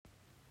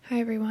Hi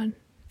everyone,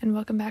 and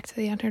welcome back to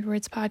the Unheard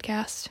Words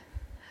podcast.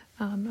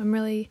 I'm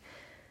really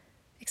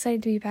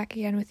excited to be back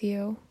again with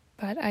you,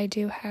 but I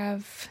do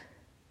have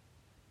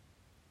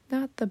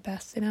not the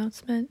best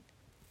announcement.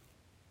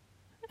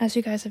 As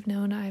you guys have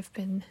known, I've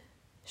been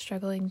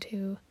struggling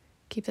to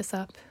keep this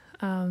up.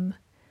 I'm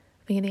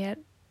going to get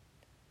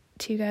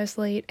to you guys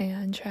late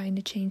and trying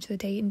to change the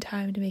date and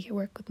time to make it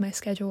work with my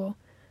schedule,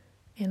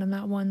 and I'm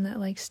not one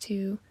that likes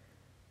to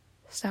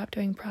stop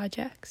doing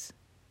projects.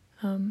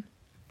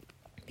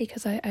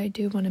 Because I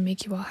do want to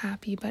make you all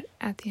happy, but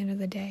at the end of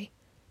the day,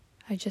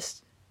 I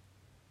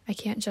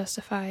can't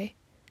justify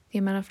the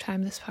amount of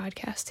time this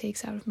podcast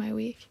takes out of my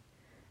week,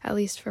 at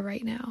least for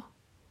right now.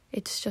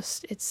 It's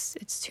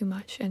too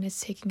much, and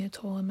it's taking a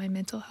toll on my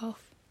mental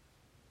health.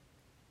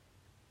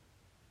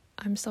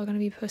 I'm still going to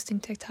be posting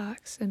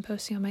TikToks and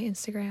posting on my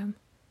Instagram,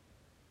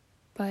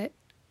 but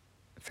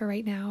for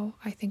right now,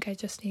 I think I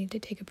just need to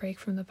take a break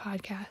from the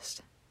podcast,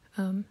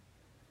 to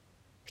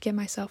get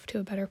myself to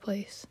a better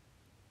place,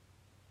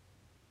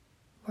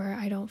 where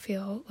I don't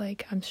feel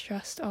like I'm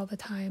stressed all the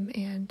time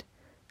and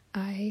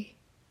I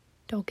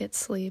don't get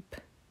sleep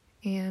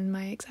and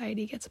my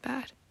anxiety gets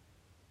bad.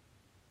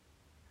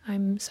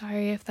 I'm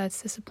sorry if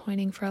that's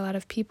disappointing for a lot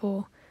of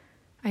people.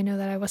 I know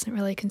that I wasn't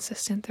really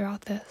consistent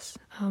throughout this,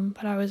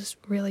 but I was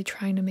really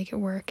trying to make it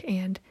work,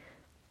 and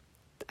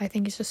I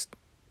think it's just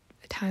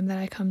a time that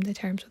I come to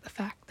terms with the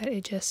fact that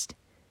it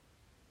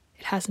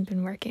hasn't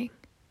been working.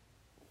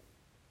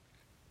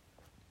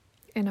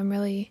 And I'm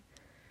really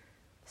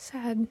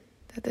sad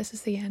that this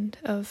is the end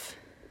of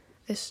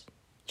this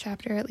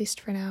chapter, at least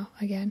for now,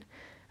 again.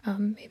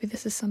 Maybe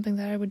this is something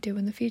that I would do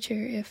in the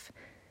future if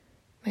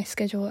my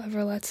schedule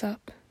ever lets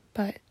up,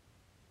 but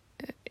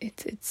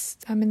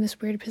I'm in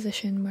this weird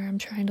position where I'm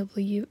trying to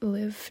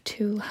live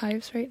two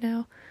lives right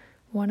now,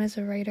 one as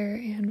a writer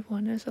and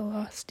one as a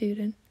law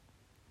student,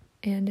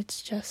 and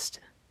it's just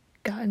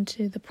gotten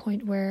to the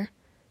point where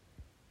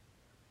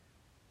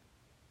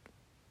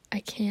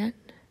I can't,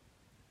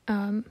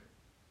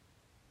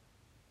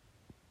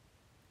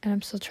 and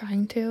I'm still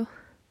trying to,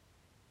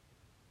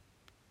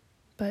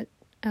 but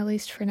at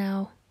least for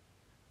now,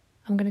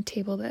 I'm going to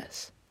table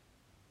this.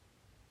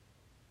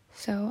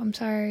 So I'm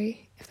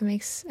sorry if it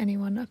makes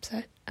anyone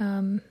upset.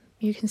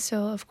 You can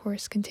still, of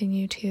course,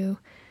 continue to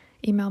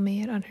email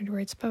me at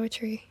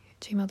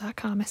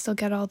unheardwordspoetry@gmail.com. I still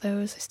get all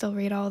those. I still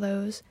read all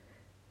those.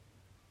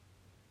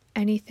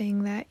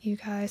 Anything that you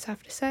guys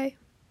have to say,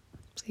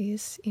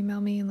 please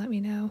email me and let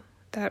me know.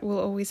 That will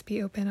always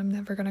be open. I'm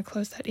never going to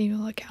close that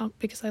email account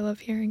because I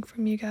love hearing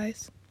from you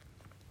guys.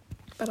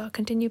 But I'll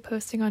continue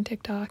posting on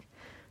TikTok.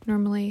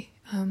 Normally,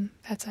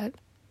 that's at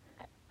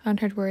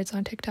Unheard Words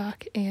on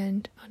TikTok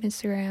and on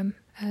Instagram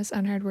as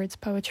Unheard Words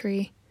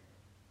Poetry.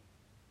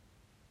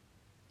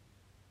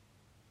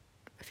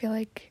 I feel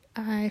like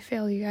I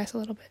failed you guys a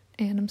little bit,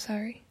 and I'm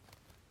sorry.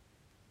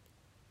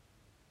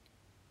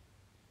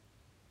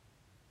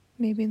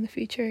 Maybe in the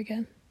future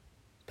again.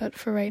 But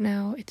for right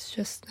now, it's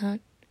just not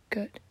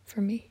good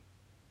for me.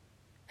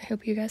 I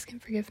hope you guys can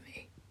forgive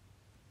me.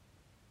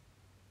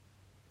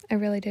 I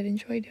really did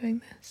enjoy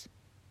doing this.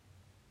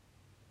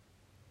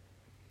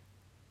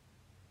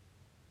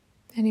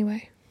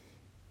 Anyway,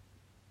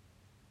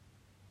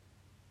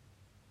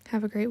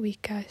 have a great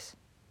week, guys.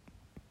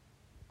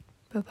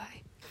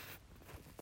 Bye-bye.